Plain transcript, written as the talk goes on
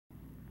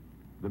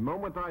The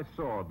moment I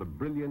saw the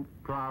brilliant,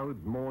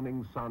 proud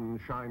morning sun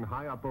shine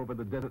high up over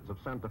the deserts of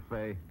Santa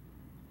Fe,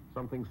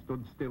 something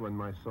stood still in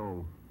my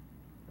soul,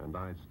 and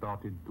I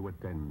started to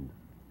attend.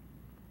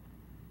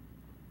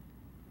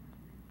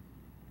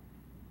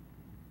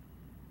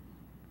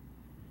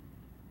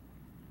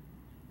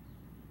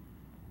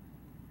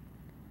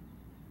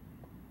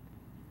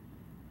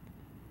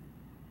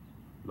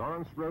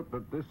 Lawrence wrote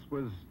that this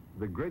was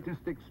the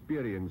greatest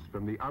experience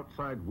from the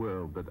outside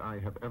world that I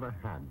have ever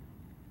had.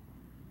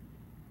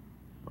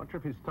 Much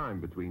of his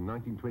time between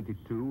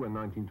 1922 and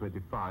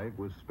 1925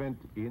 was spent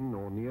in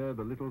or near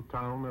the little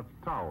town of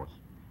Taos.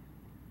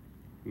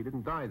 He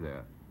didn't die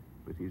there,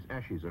 but his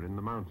ashes are in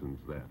the mountains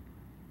there.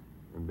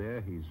 And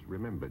there he's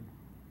remembered,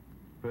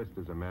 first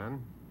as a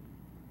man,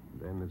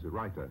 then as a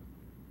writer.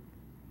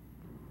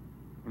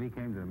 When he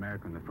came to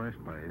America in the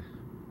first place,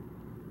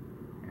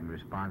 in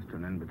response to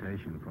an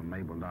invitation from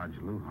Mabel Dodge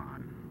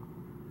Lujan,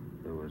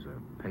 who was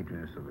a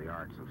patroness of the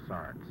arts of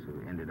Sarts,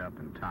 who ended up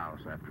in Taos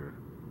after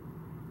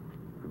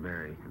a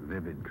very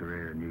vivid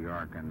career in New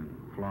York and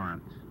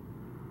Florence.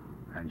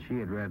 And she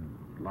had read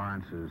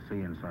Lawrence's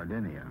Sea in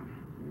Sardinia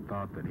and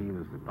thought that he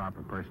was the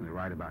proper person to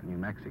write about New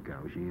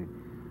Mexico.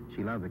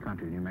 She loved the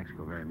country of New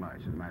Mexico very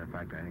much. As a matter of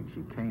fact, I think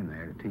she came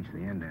there to teach the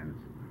Indians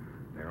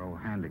their old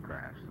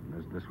handicrafts. And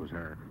this was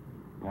her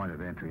point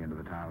of entry into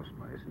the Taos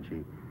place, and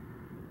she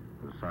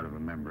was sort of a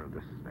member of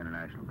this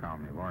international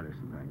colony of artists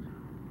and things.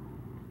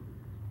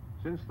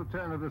 Since the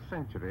turn of the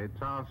century,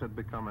 Taos had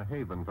become a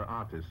haven for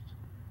artists.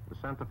 The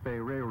Santa Fe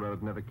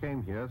Railroad never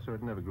came here, so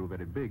it never grew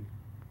very big.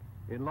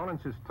 In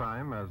Lawrence's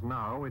time, as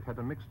now, it had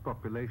a mixed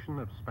population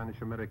of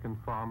Spanish-American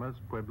farmers,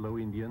 Pueblo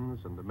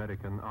Indians, and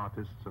American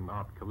artists and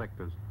art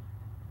collectors.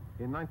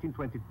 In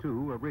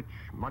 1922, a rich,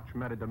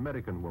 much-married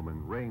American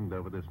woman reigned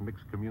over this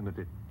mixed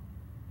community.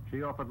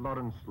 She offered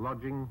Lawrence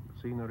lodging,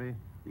 scenery,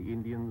 the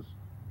Indians,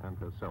 and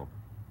herself.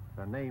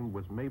 Her name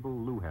was Mabel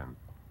Lujan.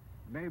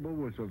 Mabel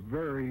was a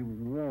very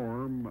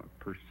warm,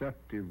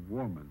 perceptive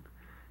woman.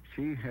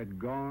 She had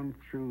gone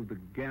through the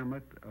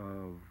gamut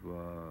of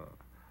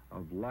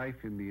life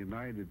in the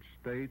United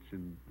States,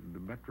 in the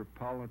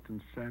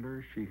metropolitan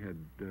center. She had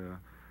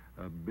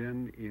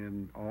been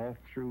in all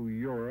through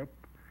Europe,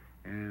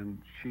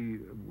 and she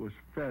was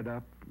fed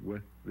up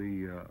with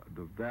the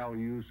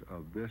values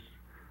of this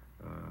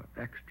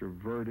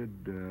extroverted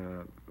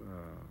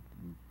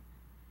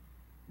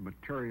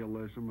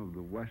materialism of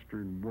the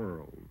Western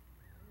world.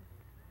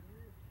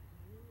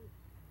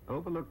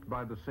 Overlooked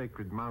by the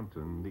sacred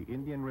mountain, the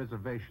Indian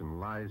reservation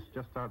lies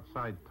just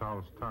outside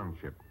Taos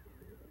Township.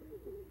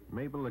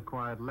 Mabel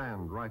acquired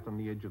land right on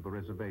the edge of the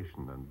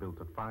reservation and built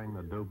a fine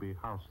adobe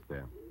house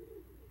there.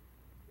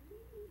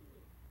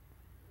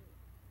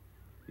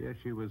 Here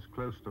she was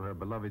close to her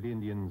beloved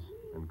Indians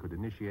and could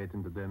initiate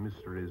into their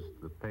mysteries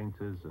the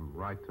painters and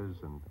writers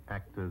and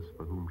actors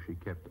for whom she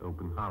kept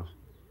open house.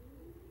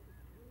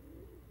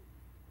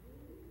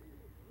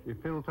 She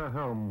filled her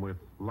home with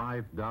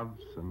live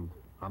doves and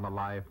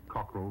unalive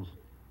cockerels,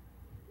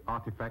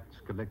 artifacts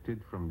collected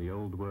from the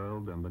old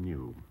world and the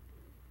new.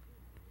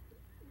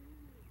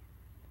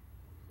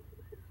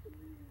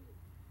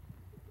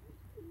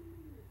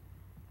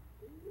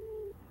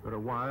 For a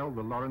while,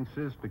 the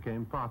Lawrences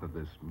became part of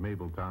this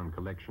Mabeltown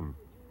collection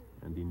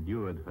and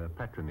endured her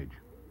patronage.